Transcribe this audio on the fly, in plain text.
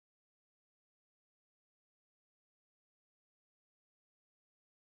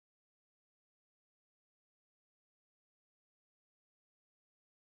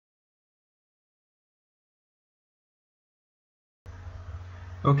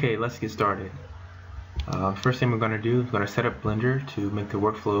Okay, let's get started. First thing we're going to do is going to set up Blender to make the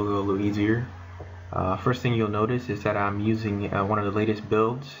workflow go a little easier. First thing you'll notice is that I'm using one of the latest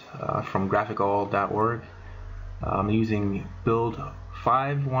builds from graphicall.org. I'm using build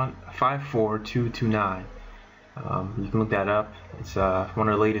 54229. You can look that up. It's one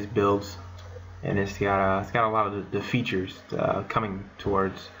of the latest builds, and it's got a lot of the features coming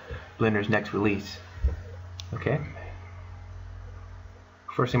towards Blender's next release. Okay.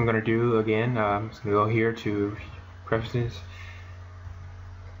 First thing I'm going to do again, I'm just going to go here to Preferences,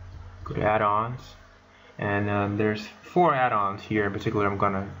 go to Add-ons, and there's 4 add-ons here in particular I'm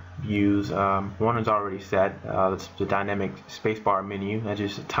going to use. One is already set, that's the dynamic spacebar menu, that's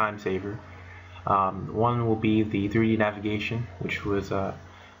just a time saver. One will be the 3D navigation, which will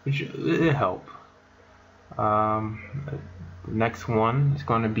help. The next one is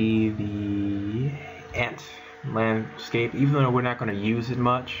going to be the ant landscape. Even though we're not going to use it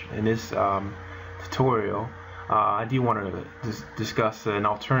much in this tutorial, I do want to discuss an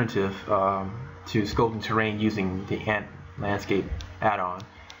alternative to sculpting terrain using the ant landscape add-on.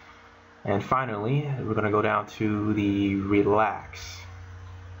 And finally, we're going to go down to the relax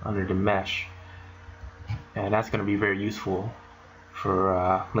under the mesh, and that's going to be very useful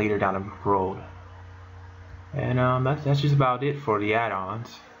for later down the road. And that's just about it for the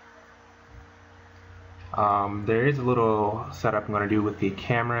add-ons. There is a little setup I'm going to do with the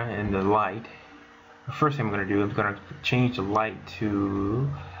camera and the light. The first thing I'm going to do is I'm going to change the light to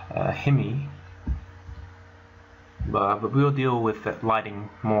Hemi, but we'll deal with that lighting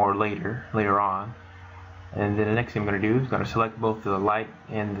more later on. And then the next thing I'm going to do is I'm going to select both the light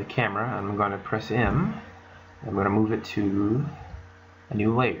and the camera, and I'm going to press M. I'm going to move it to a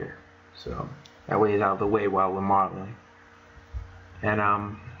new layer, so that way it's out of the way while we're modeling. And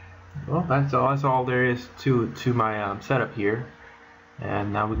well, that's all there is to my setup here,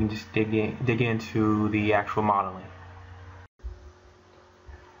 and now we can just dig into the actual modeling.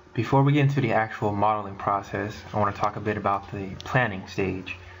 Before we get into the actual modeling process, I want to talk a bit about the planning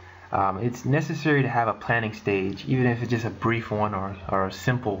stage. It's necessary to have a planning stage, even if it's just a brief one or a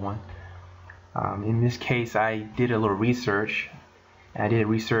simple one. In this case, I did a little research. I did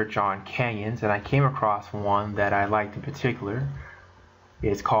research on canyons, and I came across one that I liked in particular.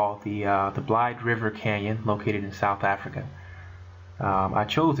 It's called the Blyde River Canyon, located in South Africa. I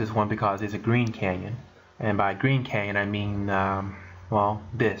chose this one because it's a green canyon, and by green canyon I mean, well,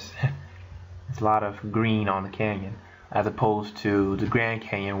 this. There's a lot of green on the canyon, as opposed to the Grand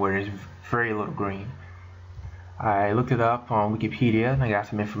Canyon where there's very little green. I looked it up on Wikipedia, and I got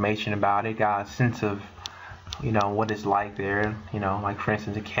some information about it, got a sense of, you know, what it's like there. You know, like for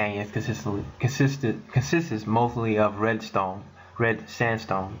instance, a canyon consists mostly of red sandstone.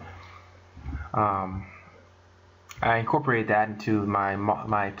 I incorporated that into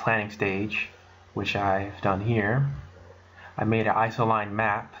my planning stage, which I've done here. I made an isoline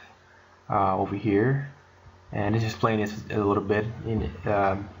map over here, and just explain this a little bit.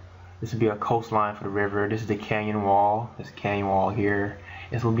 This would be a coastline for the river. This is the canyon wall. There's a canyon wall here.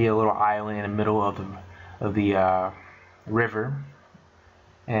 This will be a little island in the middle of the river.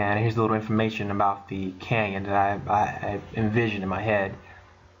 And here's a little information about the canyon that I envisioned in my head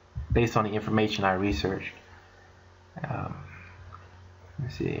based on the information I researched.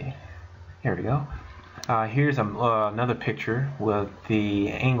 Let's see. Here we go. Here's another picture with the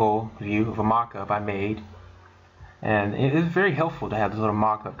angle view of a mock-up I made. And it is very helpful to have this little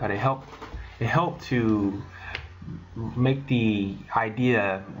mock-up because it helped to make the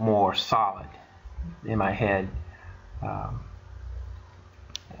idea more solid in my head.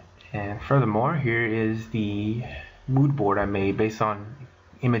 And furthermore, here is the mood board I made based on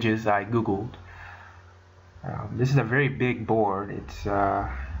images I googled. This is a very big board. It's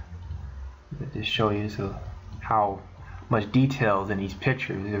just show you how much details in these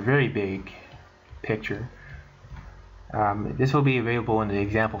pictures. It's a very big picture. This will be available in the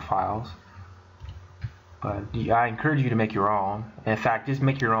example files, but I encourage you to make your own. In fact, just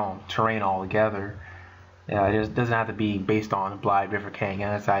make your own terrain altogether. It doesn't have to be based on the Blyde River Canyon,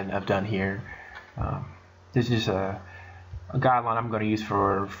 as I've done here. This is just a guideline I'm going to use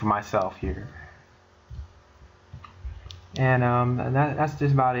for myself here. And that's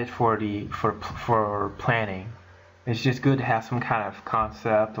just about it for planning. It's just good to have some kind of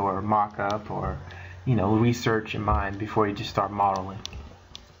concept or mock-up or, you know, research in mind before you just start modeling.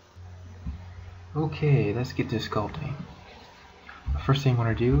 Okay, let's get to sculpting. First thing you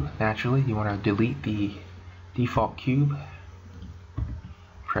want to do, naturally, you want to delete the default cube.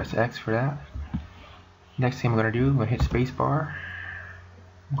 Press X for that. Next thing I'm going to do, I'm going to hit spacebar.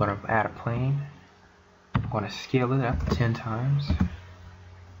 I'm going to add a plane. I'm going to scale it up 10 times.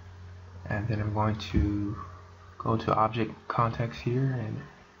 and then I'm going to go to object context here and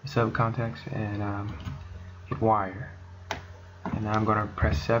subcontext and hit wire. And now I'm going to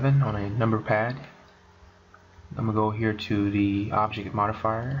press 7 on a number pad. I'm going to go here to the object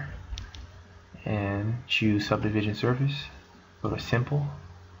modifier and choose subdivision surface. Go to simple.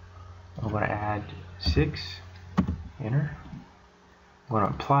 I'm going to add 6. Enter. I'm going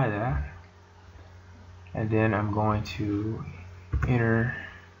to apply that, and then I'm going to enter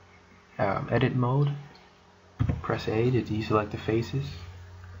edit mode. Press A to deselect the faces,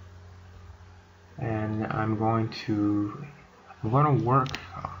 and I'm going to work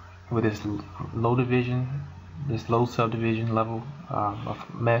with this low subdivision level of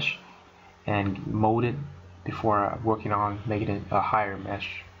mesh and mode it before working on making it a higher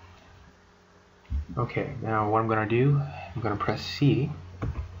mesh. Okay, now what I'm going to do, I'm going to press C.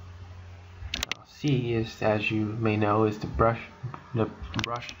 C is, as you may know, is the brush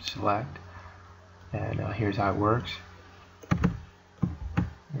select, and here's how it works.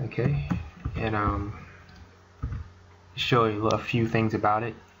 Okay, and show you a few things about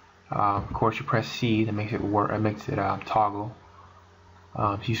it. Of course, you press C that makes it work. It makes it toggle.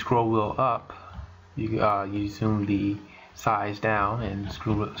 If you scroll wheel up, you zoom the size down, and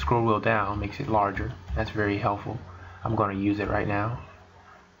scroll wheel down makes it larger. That's very helpful. I'm going to use it right now,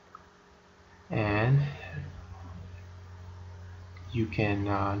 and you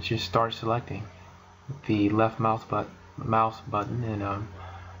can just start selecting with the left mouse button, and I'm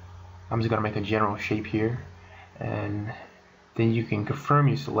just going to make a general shape here, and then you can confirm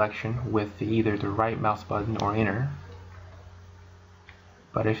your selection with either the right mouse button or enter.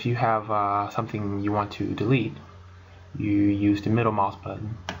 But if you have something you want to delete, you use the middle mouse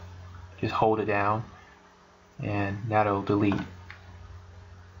button. Just hold it down, and that'll delete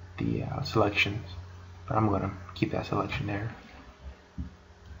the selections. But I'm going to keep that selection there.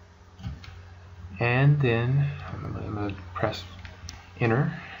 And then I'm going to press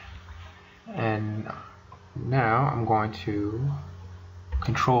enter, and now I'm going to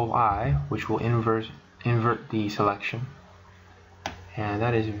Control I, which will invert the selection, and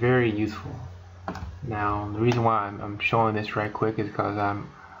that is very useful. Now, the reason why I'm showing this right quick is because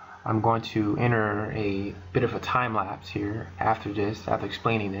I'm going to enter a bit of a time lapse here after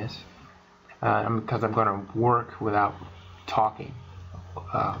explaining this, because I'm going to work without talking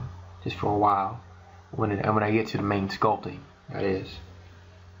just for a while when I get to the main sculpting, that is.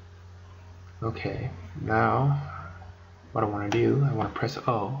 Okay, now what I want to do, I want to press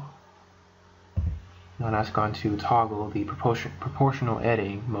O. Now that's going to toggle the proportional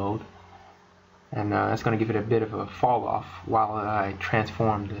editing mode, and that's going to give it a bit of a fall off while I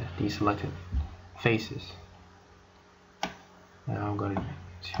transform the deselected faces. Now I'm going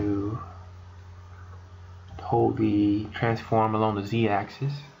to hold the transform along the Z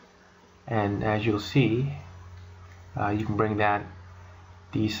axis, and as you'll see, you can bring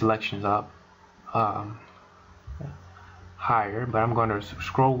these selections up higher, but I'm going to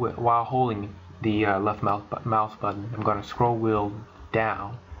scroll while holding the left mouse button. I'm going to scroll wheel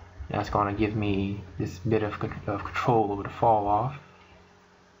down. That's going to give me this bit of control over the fall off,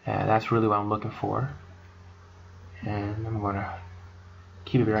 and that's really what I'm looking for. And I'm going to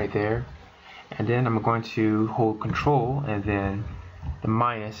keep it right there, and then I'm going to hold Control and then the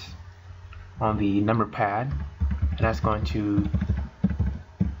minus on the number pad, and that's going to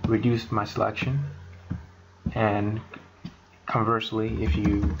reduce my selection. And conversely, if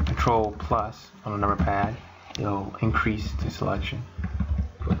you Control plus on the number pad, it'll increase the selection.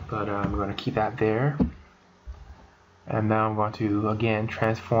 But I'm going to keep that there, and now I'm going to again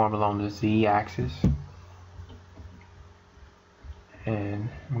transform along the Z axis, and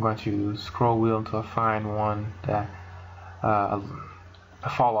I'm going to scroll wheel until I find one that a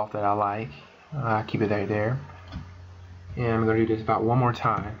fall off that I like. Keep it there, and I'm going to do this about one more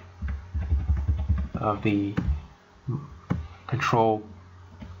time of the Control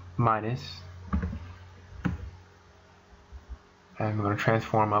minus, and I'm going to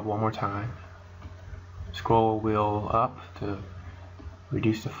transform up one more time. Scroll wheel up to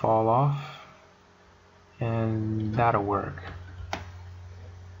reduce the fall off, and that'll work.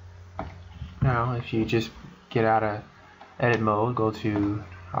 Now if you just get out of edit mode, go to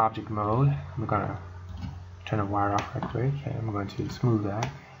object mode. I'm going to turn the wire off right quick, and I'm going to smooth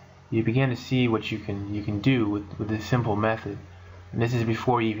that. You begin to see what you can do with this simple method, and this is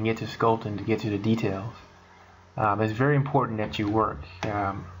before you even get to sculpting to get to the details. It's very important that you work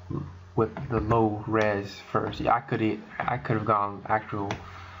with the low res first. I could have gone actually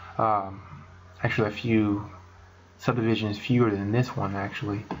a few subdivisions fewer than this one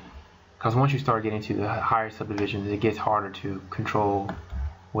actually, because once you start getting to the higher subdivisions, it gets harder to control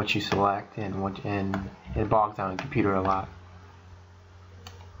what you select and it bogs down the computer a lot.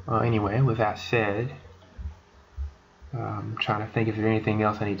 Anyway, with that said, I'm trying to think if there's anything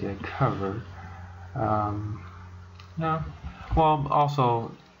else I need to cover. No. Well,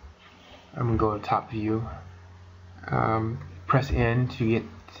 also, I'm going to go to top view. Press N to get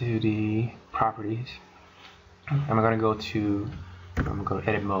to the properties. I'm going to go to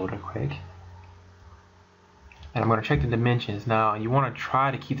edit mode real quick. And I'm going to check the dimensions. Now, you want to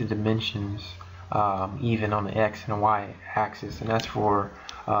try to keep the dimensions even on the X and Y axis, and that's for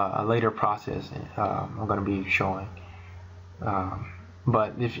a later process I'm going to be showing.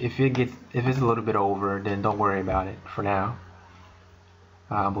 But if it's a little bit over, then don't worry about it for now.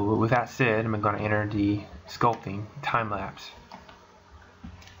 But with that said, I'm going to enter the sculpting time lapse.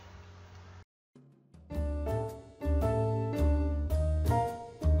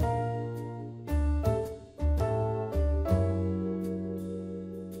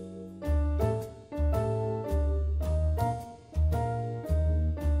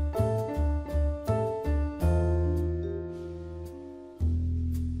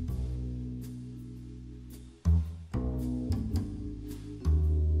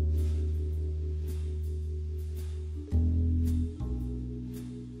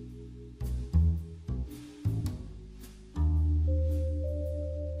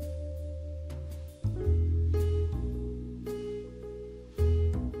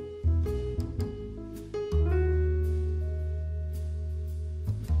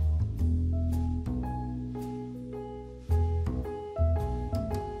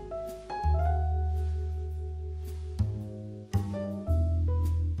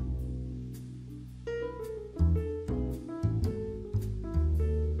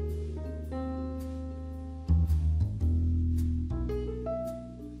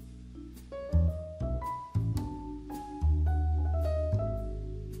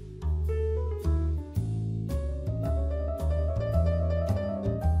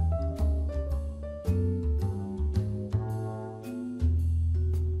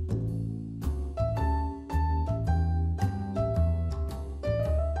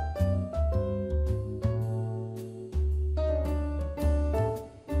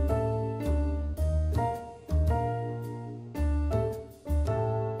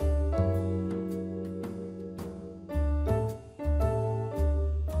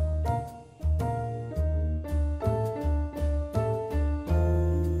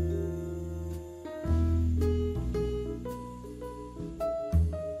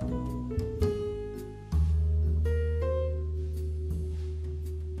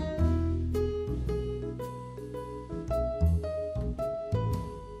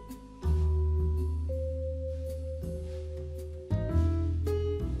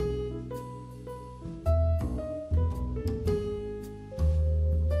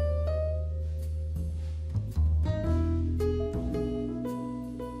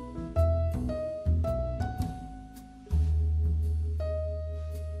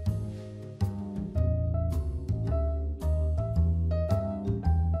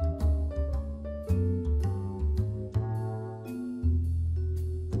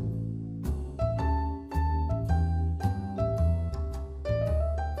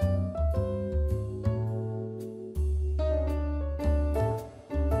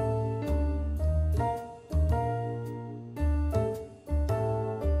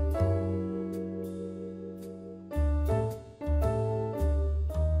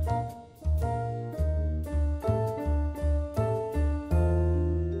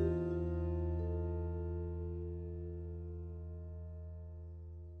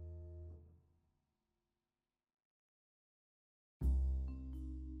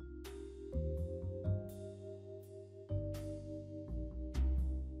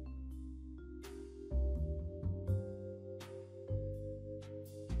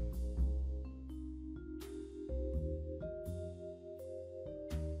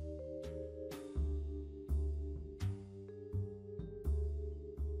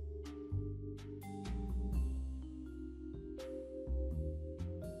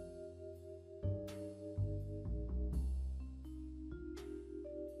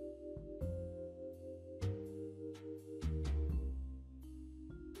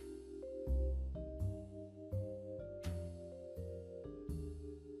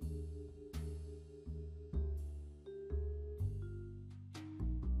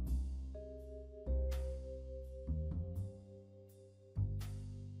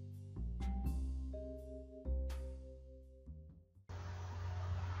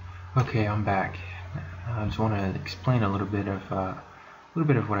 Okay, I'm back. I just want to explain a little bit of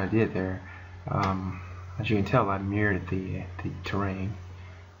what I did there. As you can tell, I mirrored the terrain,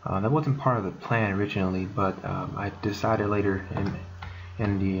 That wasn't part of the plan originally, but I decided later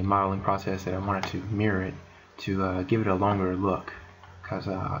in the modeling process that I wanted to mirror it to give it a longer look. Because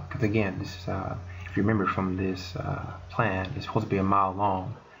again, this is, if you remember from this plan, it's supposed to be a mile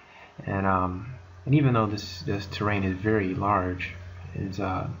long, and even though this terrain is very large,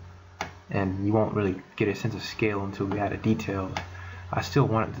 and you won't really get a sense of scale until we add a detail, I still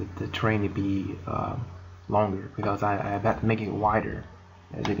wanted the terrain to be longer, because I had to make it wider,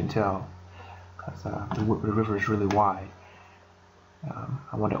 as you can tell, because the river is really wide.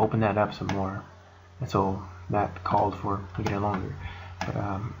 I want to open that up some more, and so that called for making it longer.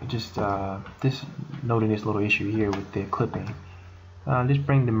 But just noting this little issue here with the clipping, just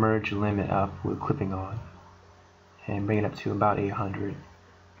bring the merge limit up with clipping on, and bring it up to about 800,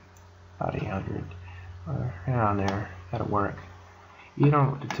 or around there. That'll work. The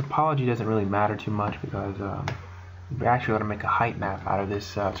topology doesn't really matter too much, because we're actually going to make a height map out of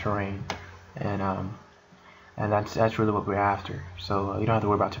this terrain, and that's really what we're after. So you don't have to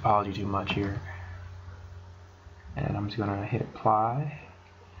worry about topology too much here. And I'm just going to hit apply.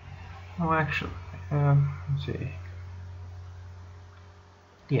 Oh, actually, let's see.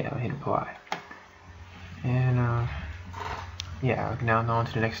 Yeah, I'll hit apply. And yeah, now on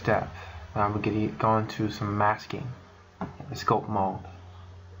to the next step. We're going to go into some masking in the sculpt mode.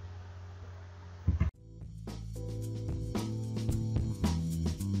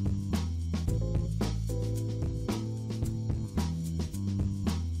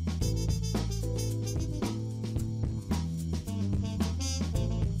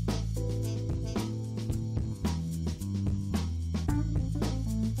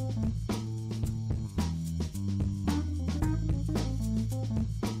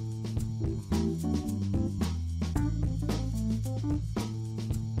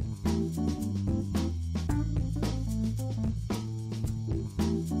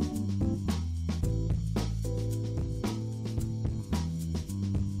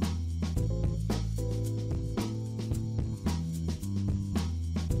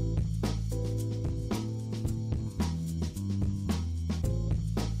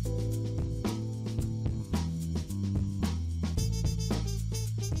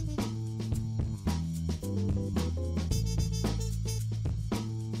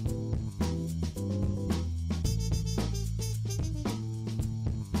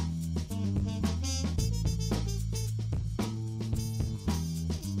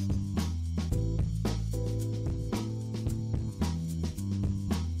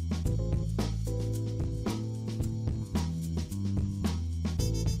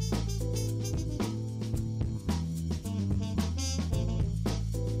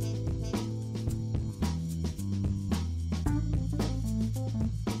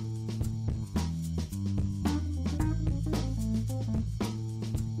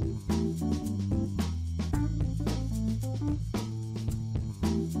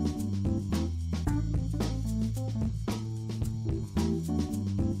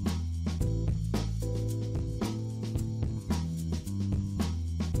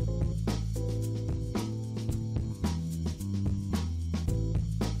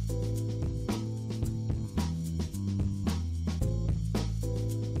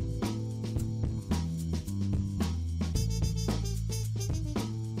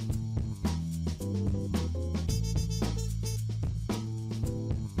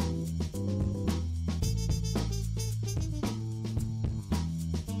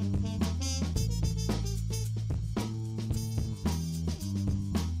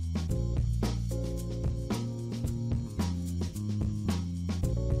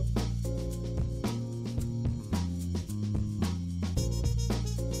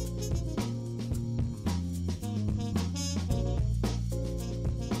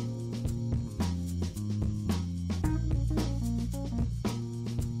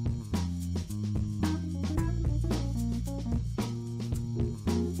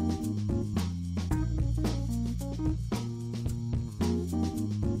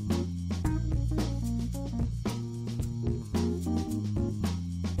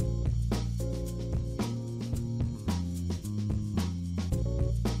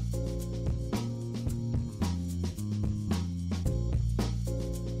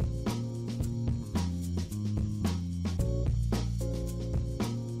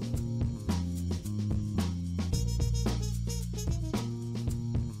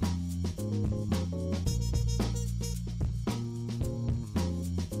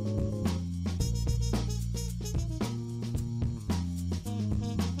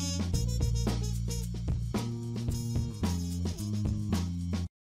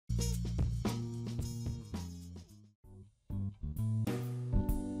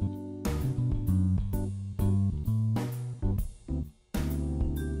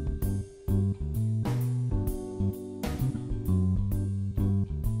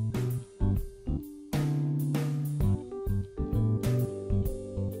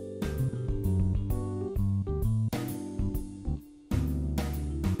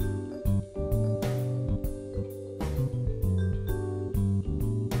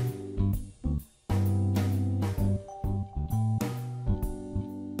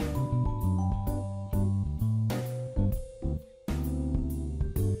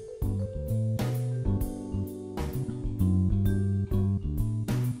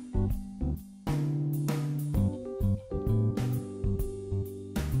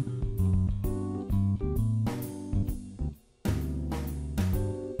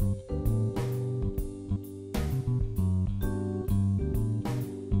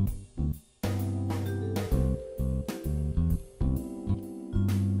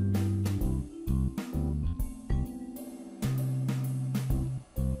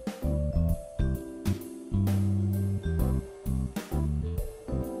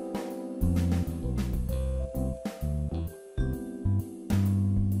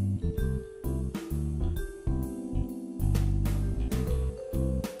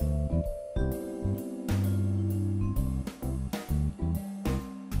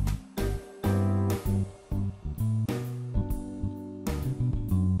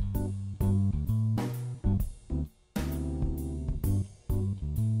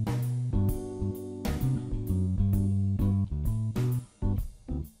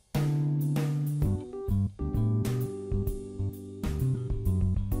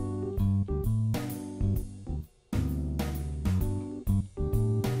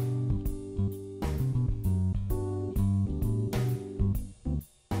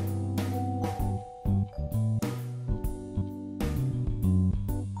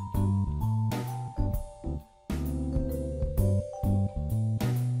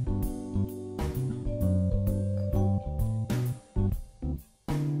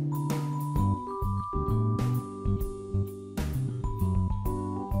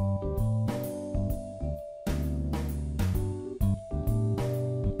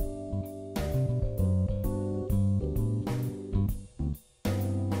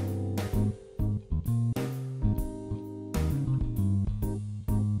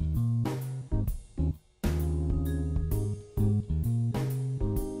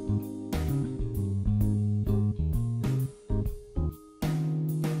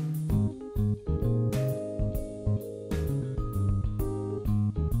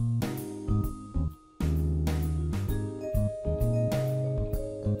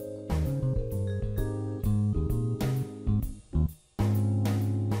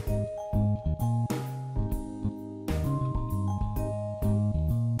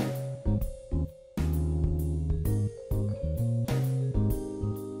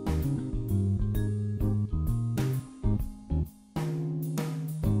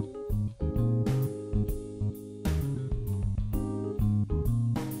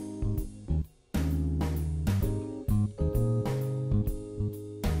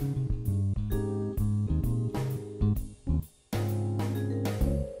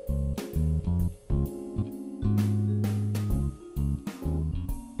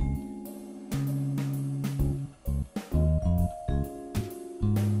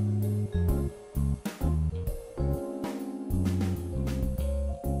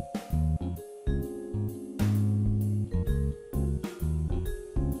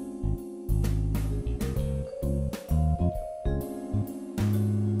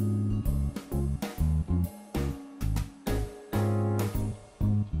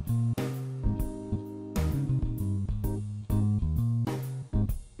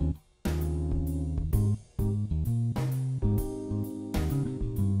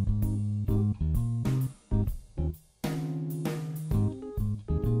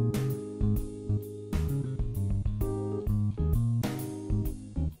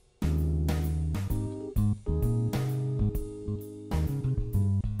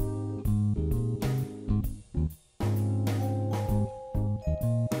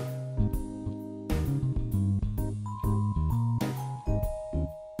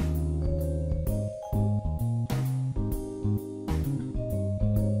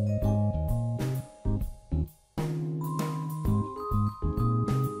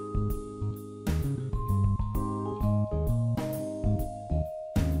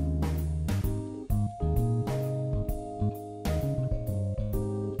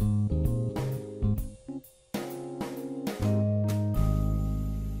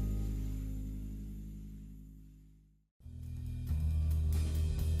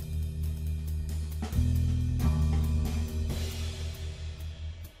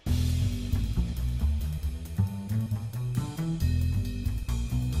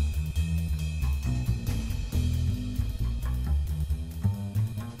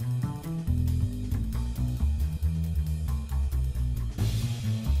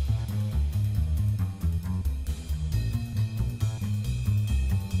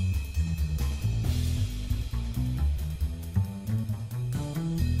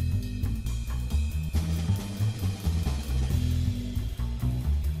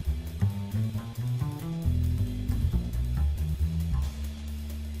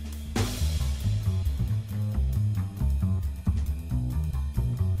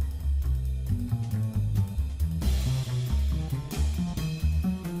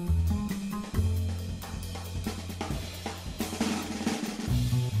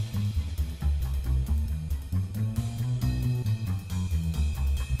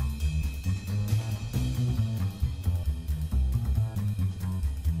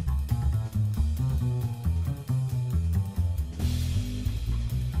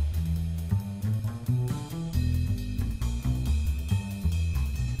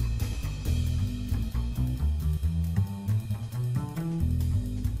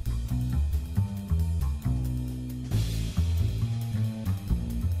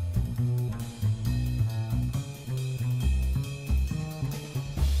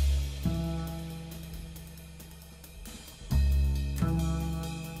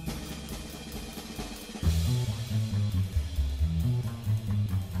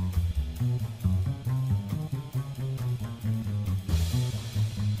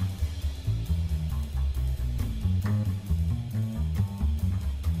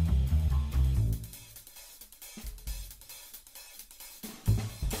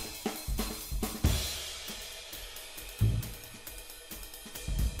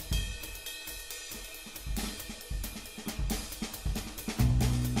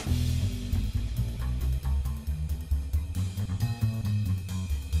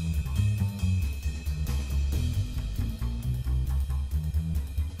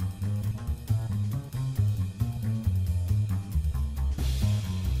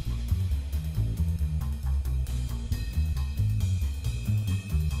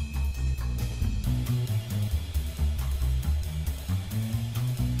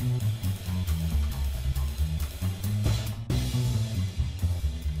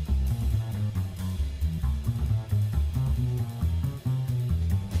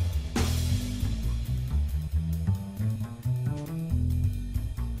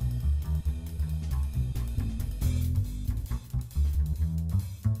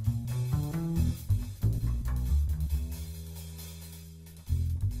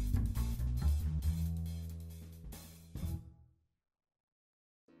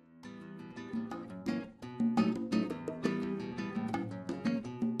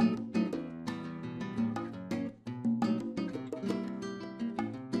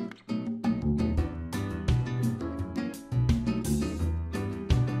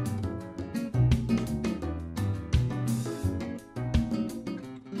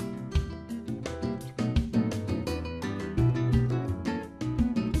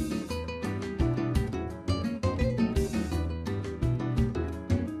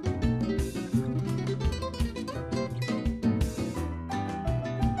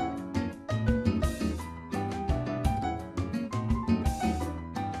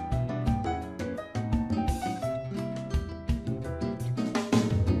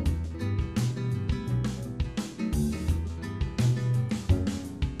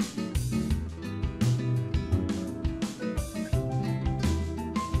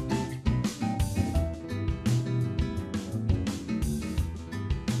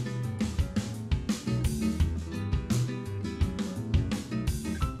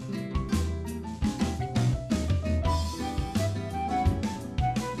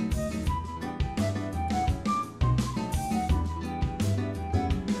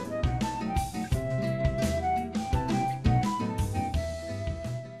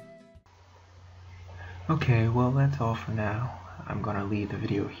 Okay, well that's all for now. I'm gonna leave the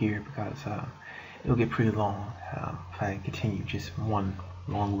video here because it'll get pretty long if I continue just one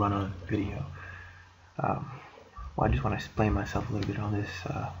long run-on video. Well, I just want to explain myself a little bit on this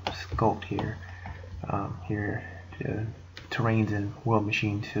sculpt here. Here, the terrains in World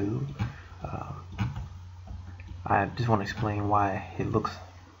Machine 2. I just want to explain why it looks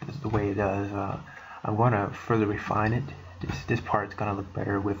the way it does. I'm going to further refine it. This part is going to look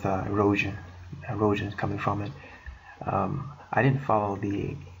better with erosion. Erosion is coming from it. I didn't follow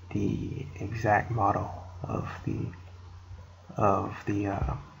the exact model of the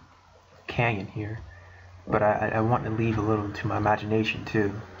canyon here, but I want to leave a little to my imagination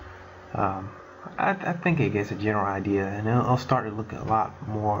too. I think it gets a general idea, and it'll start to look a lot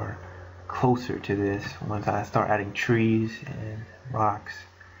more closer to this once I start adding trees and rocks,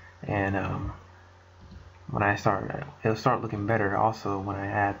 and when I start, it'll start looking better also when I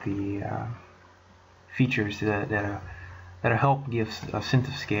add the features that'll help give a sense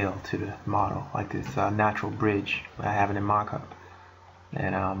of scale to the model, like this natural bridge I have it in mockup,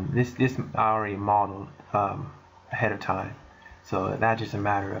 and this I already modeled ahead of time, so that's just a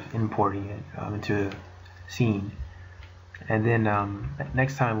matter of importing it into the scene. And then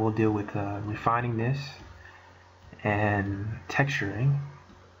next time we'll deal with refining this and texturing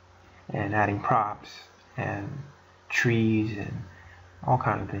and adding props and trees and all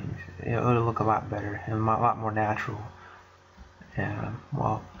kind of things. It'll look a lot better and a lot more natural. And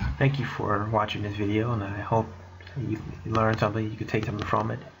well, thank you for watching this video, and I hope you learned something, you could take something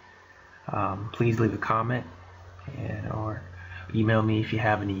from it. Please leave a comment or email me if you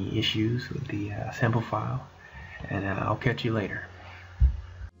have any issues with the sample file, and I'll catch you later.